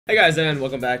Hey guys, and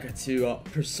welcome back to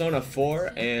Persona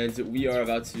 4, and we are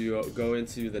about to go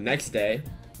into the next day,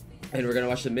 and we're gonna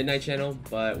watch the Midnight Channel,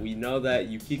 but we know that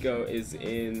Yukiko is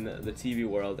in the TV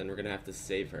world, and we're gonna have to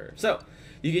save her. So,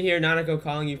 you can hear Nanako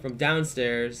calling you from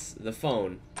downstairs, the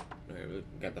phone. Alright, we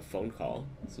got the phone call,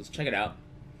 so let's check it out.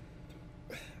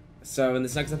 So, in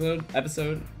this next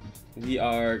episode, we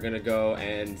are gonna go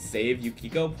and save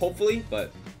Yukiko, hopefully,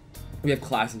 but we have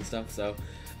class and stuff, so...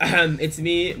 it's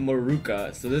me,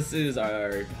 Maruka. So this is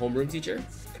our homeroom teacher.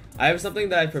 I have something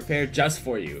that I prepared just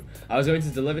for you. I was going to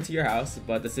deliver it to your house,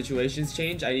 but the situation's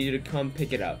changed. I need you to come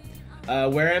pick it up.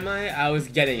 Where am I? I was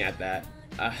getting at that.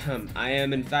 I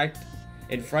am, in fact,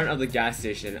 in front of the gas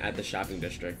station at the shopping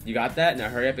district. You got that? Now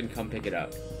hurry up and come pick it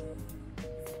up.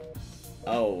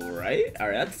 Alright,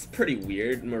 that's pretty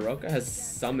weird. Maruka has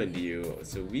summoned you,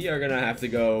 so we are gonna have to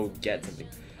go get something.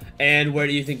 And where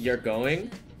do you think you're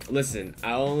going? Listen,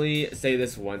 I only say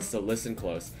this once, so listen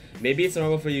close. Maybe it's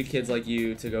normal for you kids like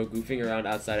you to go goofing around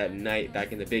outside at night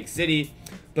back in the big city,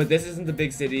 but this isn't the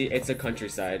big city, it's a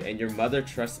countryside, and your mother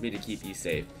trusts me to keep you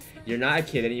safe. You're not a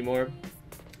kid anymore.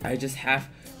 I just have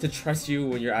to trust you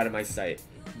when you're out of my sight.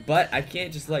 But I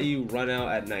can't just let you run out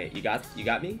at night. You got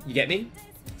me? You get me?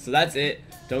 So that's it.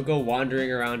 Don't go wandering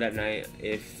around at night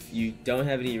if you don't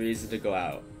have any reason to go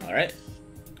out. Alright?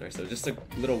 Alright, so just a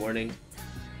little warning.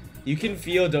 You can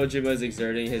feel Dojima is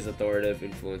exerting his authoritative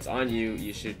influence on you.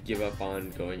 You should give up on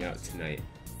going out tonight.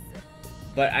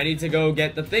 But I need to go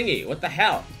get the thingy. What the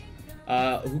hell?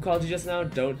 Who called you just now?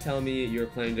 Don't tell me you're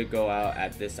planning to go out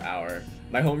at this hour.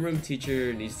 My homeroom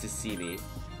teacher needs to see me.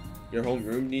 Your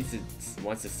homeroom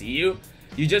wants to see you?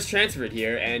 You just transferred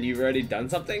here and you've already done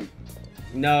something?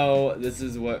 No, this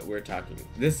is what we're talking.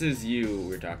 This is you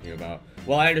we're talking about.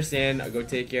 Well, I understand. I'll go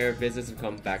take care of business and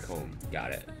come back home. Got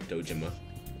it, Dojima.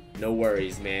 No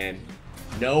worries, man.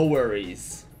 No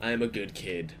worries. I'm a good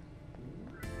kid.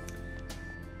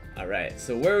 Alright,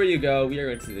 so where will you go? We are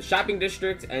going to the shopping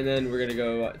district, and then we're going to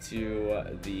go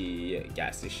to the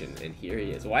gas station. And here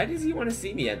he is. Why does he want to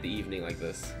see me at the evening like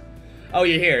this? Oh,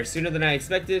 you're here. Sooner than I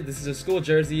expected. This is a school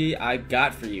jersey I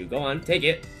got for you. Go on, take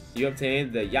it. You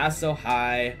obtained the Yaso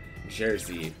High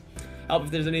jersey. Help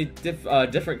if there's any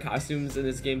different costumes in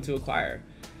this game to acquire.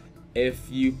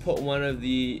 If you put one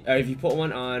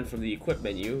on from the equip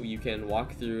menu, you can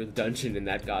walk through the dungeon in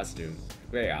that costume.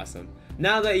 Very awesome.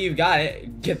 Now that you've got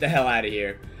it, get the hell out of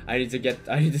here. I need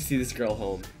to see this girl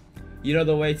home. You know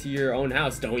the way to your own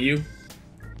house, don't you?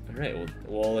 Alright,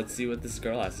 well let's see what this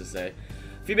girl has to say.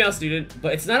 Female student,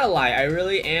 but it's not a lie. I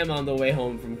really am on the way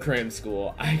home from cram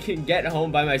school. I can get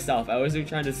home by myself. I wasn't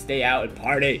trying to stay out and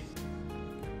party.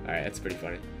 Alright, that's pretty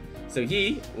funny. So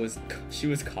she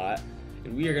was caught.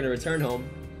 And we are going to return home,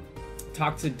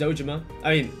 talk to Dojima,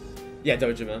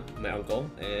 my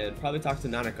uncle, and probably talk to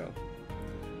Nanako.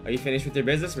 Are you finished with your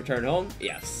business? Return home?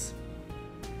 Yes.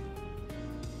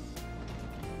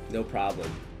 No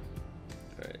problem.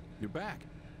 Alright. You're back.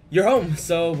 You're home,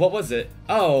 so what was it?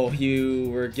 Oh, you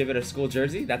were given a school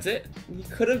jersey? That's it? You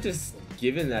could have just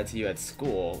given that to you at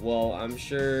school. Well, I'm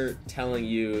sure telling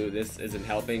you this isn't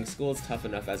helping. School's tough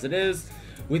enough as it is.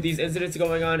 With these incidents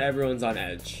going on, everyone's on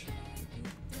edge.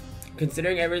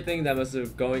 Considering everything that must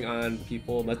have going on,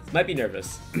 people might be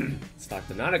nervous. Let's talk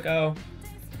to Nanako.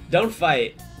 Don't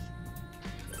fight.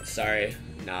 Sorry,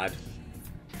 nod.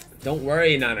 Don't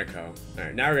worry, Nanako.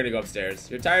 Alright, now we're gonna go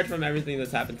upstairs. You're tired from everything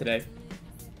that's happened today.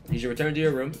 You should return to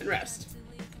your room and rest.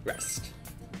 Rest.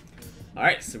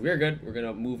 Alright, so we're good. We're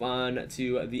gonna move on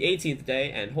to the 18th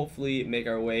day and hopefully make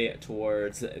our way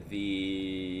towards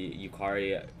the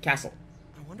Yukari castle.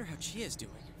 I wonder how Chie is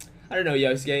doing. I don't know,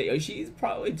 Yosuke. She's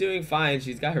probably doing fine.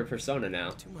 She's got her persona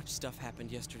now. Too much stuff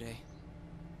happened yesterday.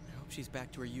 I hope she's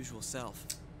back to her usual self.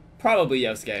 Probably,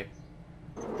 Yosuke.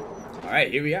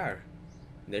 Alright, here we are.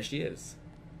 And there she is.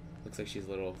 Looks like she's a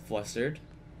little flustered.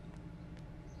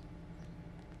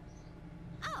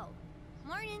 Oh,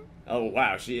 morning. Oh,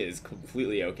 wow, she is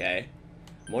completely okay.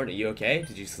 Morning, you okay?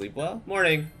 Did you sleep well?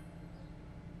 Morning.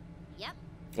 Yep.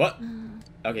 What?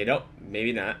 Okay, nope,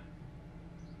 maybe not.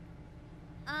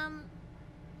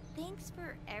 Thanks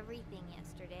for everything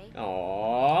yesterday.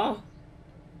 Aww.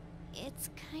 It's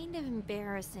kind of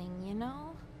embarrassing, you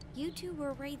know? You two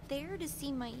were right there to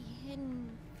see my hidden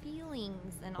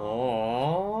feelings and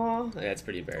all. Aww. That's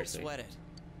pretty embarrassing. Don't sweat it.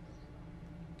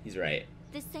 He's right.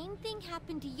 The same thing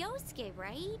happened to Yosuke,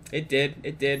 right? It did.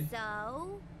 It did.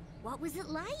 So, what was it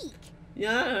like?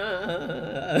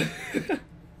 Yeah.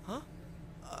 Huh?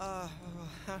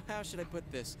 How should I put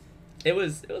this? It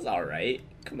was alright.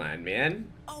 Come on,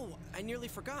 man. Oh, I nearly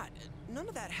forgot. None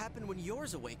of that happened when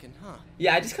yours awakened, huh?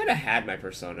 Yeah, I just kind of had my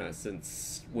persona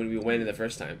since when we went in the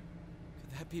first time.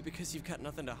 that be because you've got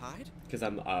nothing to hide? Because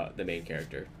I'm the main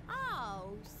character.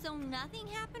 Oh, so nothing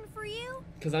happened for you?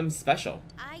 Because I'm special.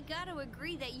 I gotta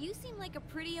agree that you seem like a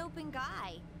pretty open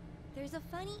guy. There's a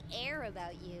funny air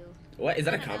about you. What? Is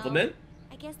that a I don't know. compliment?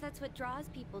 I guess that's what draws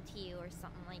people to you or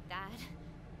something like that.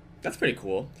 That's pretty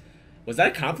cool. Was that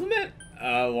a compliment?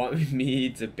 Want me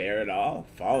to bear it all?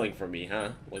 Falling for me,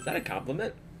 huh? Was that a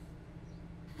compliment?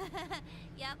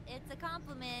 Yep, it's a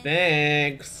compliment.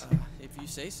 Thanks. If you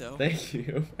say so. Thank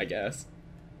you, I guess.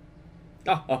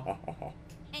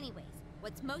 Anyways,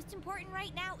 what's most important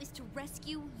right now is to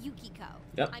rescue Yukiko.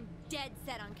 Yep. I'm dead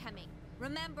set on coming.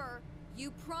 Remember,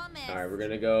 you promised. Alright, we're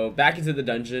gonna go back into the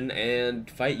dungeon and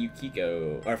fight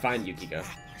Yukiko. Or find Yukiko.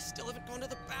 I still haven't gone to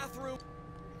the bathroom.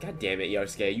 God damn it,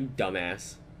 Yosuke, you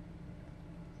dumbass.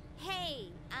 Hey,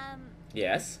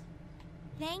 Yes?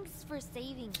 thanks for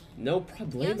saving me. No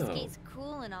problemo. Yosuke's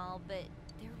cool and all, but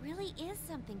there really is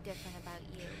something different about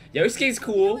you. Yosuke's I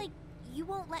feel cool, like you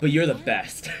won't let but me you're the down.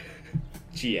 best.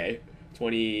 Chie,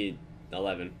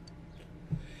 2011.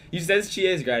 You sense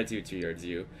Chie's gratitude towards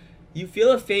you. You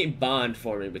feel a faint bond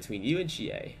forming between you and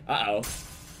Chie. Uh-oh.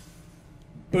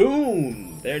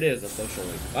 Boom! There it is, a social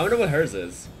link. I wonder what hers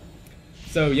is.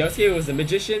 So, Yosuke was a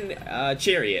magician,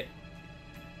 chariot.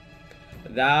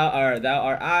 Thou art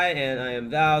I, and I am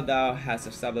thou. Thou hast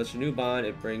established a new bond.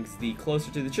 It brings thee closer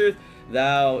to the truth.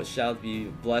 Thou shalt be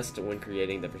blessed when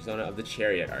creating the persona of the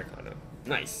Chariot Arcana.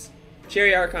 Nice.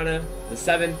 Chariot Arcana, the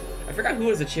 7. I forgot who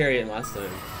was the Chariot last time.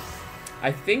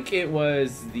 I think it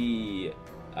was the,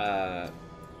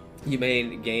 you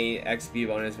may gain XP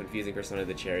bonus when fusing persona of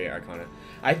the Chariot Arcana.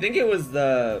 I think it was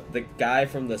the guy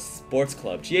from the sports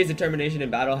club. Chie's determination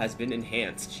in battle has been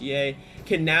enhanced. Chie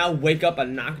can now wake up a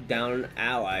knocked down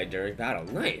ally during battle.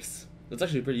 Nice. That's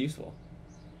actually pretty useful.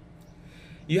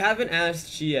 You haven't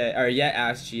asked Chie, or yet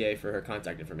asked Chie for her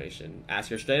contact information.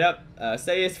 Ask her straight up.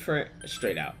 Say it's for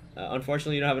straight out.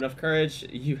 Unfortunately, you don't have enough courage.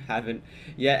 You haven't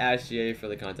yet asked Chie for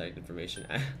the contact information.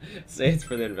 Say it's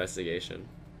for the investigation.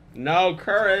 No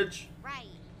courage. Right.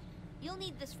 You'll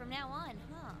need this from now on,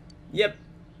 huh? Yep.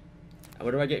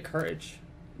 Where do I get courage?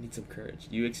 Need some courage.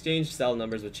 You exchange cell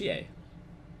numbers with Chie.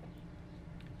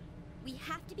 We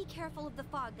have to be careful of the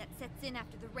fog that sets in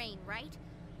after the rain, right?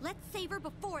 Let's save her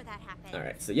before that happens.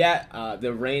 Alright, so yeah,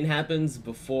 the rain happens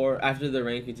after the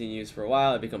rain continues for a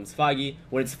while, it becomes foggy.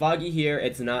 When it's foggy here,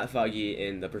 it's not foggy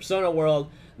in the Persona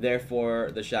world,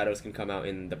 therefore the shadows can come out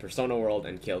in the Persona world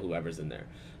and kill whoever's in there.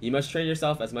 You must train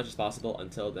yourself as much as possible.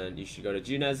 Until then, you should go to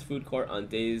Junes food court on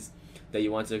days that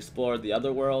you want to explore the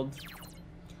other world.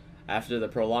 After the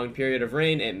prolonged period of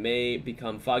rain, it may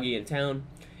become foggy in town.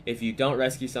 If you don't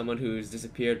rescue someone who's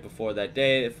disappeared before that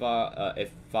day, if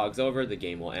fog's over, the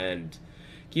game will end.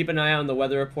 Keep an eye on the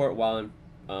weather report while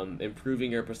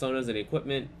improving your personas and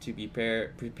equipment to be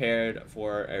prepared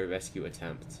for a rescue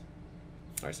attempt.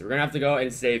 Alright, so we're gonna have to go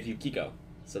and save Yukiko.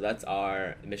 So that's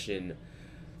our mission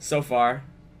so far.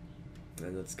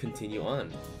 And let's continue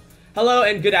on. Hello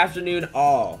and good afternoon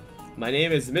all. My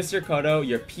name is Mr. Kodo,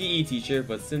 your PE teacher,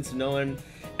 but since no one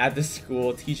at the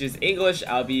school teaches English,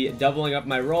 I'll be doubling up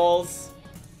my roles.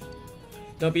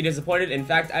 Don't be disappointed. In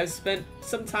fact, I've spent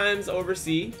some times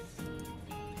overseas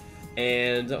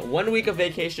and 1 week of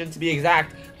vacation to be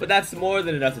exact, but that's more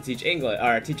than enough to teach English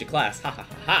or teach a class. Ha ha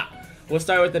ha ha. We'll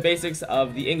start with the basics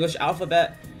of the English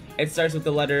alphabet. It starts with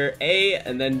the letter A,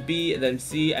 and then B, then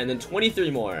C, and then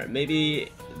 23 more. Maybe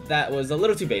that was a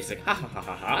little too basic. Ha ha ha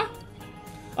ha ha.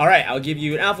 Alright, I'll give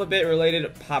you an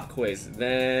alphabet-related pop quiz.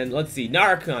 Then, let's see,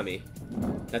 Narukami.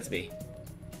 That's me.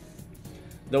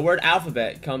 The word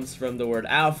alphabet comes from the word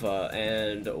alpha,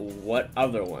 and what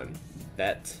other one?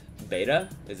 Beta?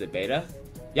 Is it beta?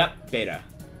 Yep, beta.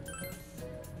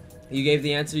 You gave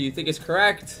the answer you think is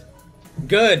correct.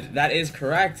 Good, that is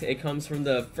correct. It comes from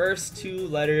the first 2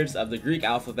 letters of the Greek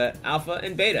alphabet, alpha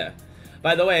and beta.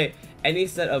 By the way, any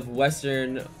set of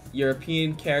Western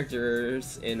European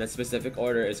characters in a specific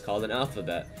order is called an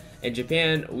alphabet. In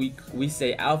Japan, we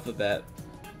say alphabet.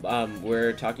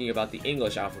 We're talking about the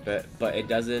English alphabet, but it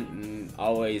doesn't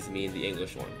always mean the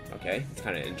English one. Okay, it's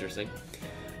kind of interesting.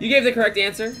 You gave the correct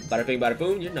answer. Bada bing, bada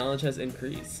boom. Your knowledge has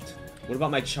increased. What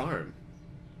about my charm?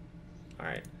 All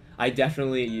right. I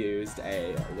definitely used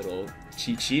a little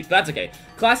cheat sheet, but that's okay.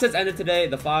 Class has ended today.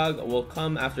 The fog will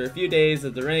come after a few days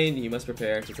of the rain. You must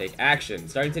prepare to take action.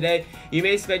 Starting today, you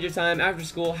may spend your time after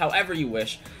school however you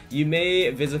wish. You may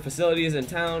visit facilities in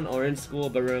town or in school,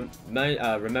 but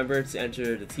remember to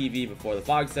enter the TV before the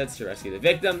fog sets to rescue the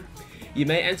victim. You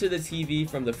may enter the TV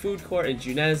from the food court in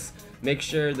Junes. Make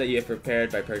sure that you have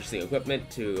prepared by purchasing equipment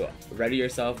to ready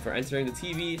yourself for entering the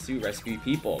TV to rescue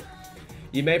people.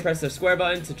 You may press the square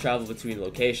button to travel between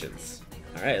locations.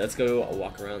 Alright, let's go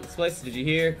walk around this place. Did you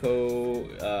hear?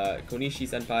 Konishi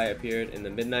Senpai appeared in the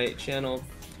Midnight Channel.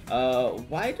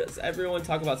 Why does everyone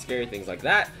talk about scary things like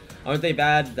that? Aren't they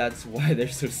bad? That's why they're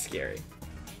so scary.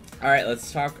 Alright,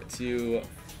 let's talk to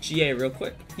Chie real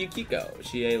quick. Yukiko.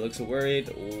 Chie looks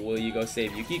worried. Will you go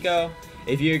save Yukiko?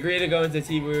 If you agree to go into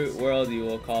TV World, you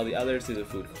will call the others to the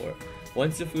food court.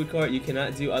 Once to food court, you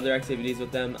cannot do other activities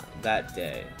with them that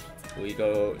day. Will you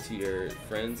go to your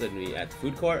friends and meet at the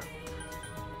food court?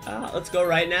 Let's go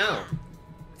right now.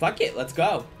 Fuck it, let's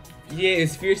go. Chie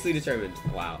is fiercely determined.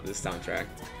 Wow, this soundtrack.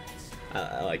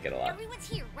 I like it a lot. Everyone's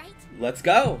here, right? Let's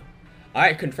go.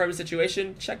 Alright, confirm the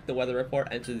situation, check the weather report,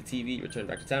 enter the TV, return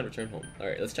back to town, return home.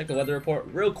 Alright, let's check the weather report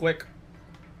real quick.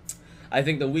 I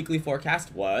think the weekly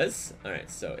forecast was...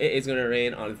 Alright, so it is going to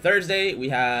rain on Thursday. We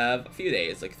have a few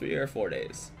days, like 3 or 4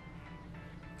 days.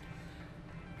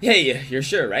 Hey, you're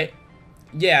sure, right?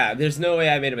 Yeah, there's no way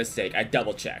I made a mistake. I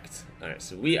double checked. Alright,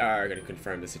 so we are going to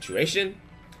confirm the situation.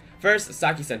 First,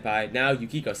 Saki-senpai, now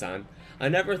Yukiko-san. I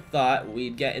never thought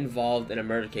we'd get involved in a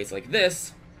murder case like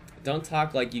this. Don't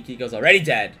talk like Yukiko's already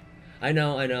dead. I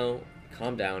know.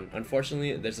 Calm down.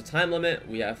 Unfortunately, there's a time limit.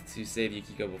 We have to save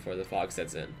Yukiko before the fog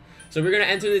sets in. So we're going to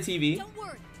enter the TV. Don't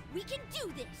worry, we can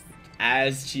do this.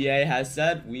 As Chie has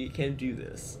said, we can do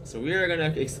this. So we are going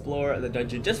to explore the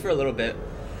dungeon just for a little bit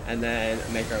and then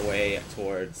make our way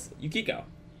towards Yukiko.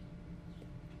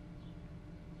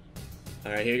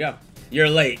 Alright, here you go.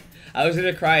 You're late. I was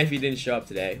gonna cry if you didn't show up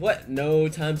today. What? No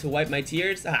time to wipe my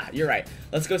tears? Ah, you're right.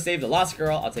 Let's go save the lost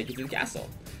girl. I'll take you to the castle.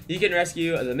 You can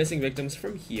rescue the missing victims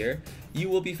from here. You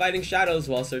will be fighting shadows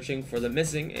while searching for the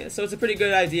missing, so it's a pretty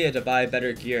good idea to buy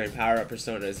better gear and power up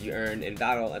personas you earn in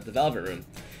battle at the Velvet Room.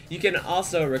 You can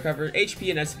also recover HP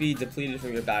and SP depleted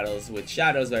from your battles with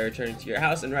shadows by returning to your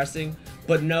house and resting,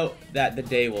 but note that the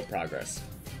day will progress.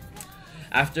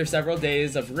 After several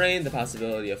days of rain, the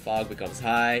possibility of fog becomes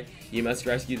high. You must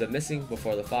rescue the missing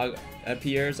before the fog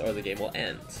appears or the game will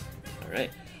end.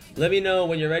 Alright. Let me know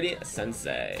when you're ready,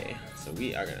 Sensei. So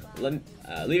we are gonna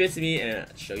leave it to me and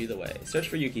show you the way. Search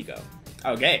for Yukiko.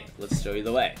 Okay, let's show you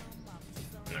the way.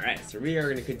 Alright, so we are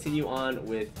gonna continue on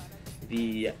with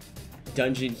the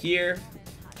dungeon here.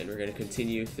 And we're gonna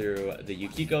continue through the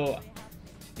Yukiko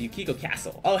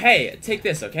castle. Oh hey, take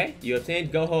this, okay? You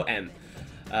obtained Goho M.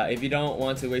 If you don't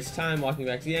want to waste time walking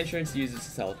back to the entrance, use it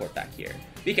to teleport back here.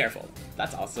 Be careful.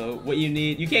 That's also what you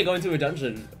need. You can't go into a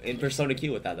dungeon in Persona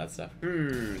Q without that stuff.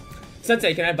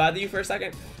 Sensei, can I bother you for a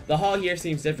second? The hall here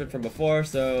seems different from before,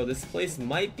 so this place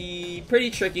might be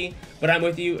pretty tricky, but I'm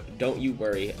with you. Don't you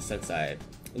worry, Sensei.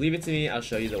 Leave it to me. I'll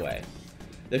show you the way.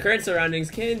 The current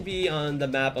surroundings can be on the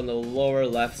map on the lower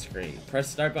left screen. Press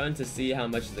start button to see how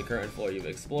much of the current floor you've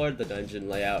explored. The dungeon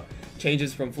layout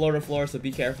changes from floor to floor, so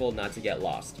be careful not to get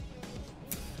lost.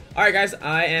 Alright guys,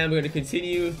 I am going to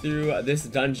continue through this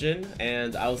dungeon,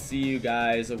 and I'll see you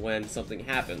guys when something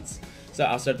happens. So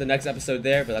I'll start the next episode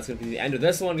there, but that's going to be the end of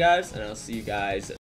this one, guys, and I'll see you guys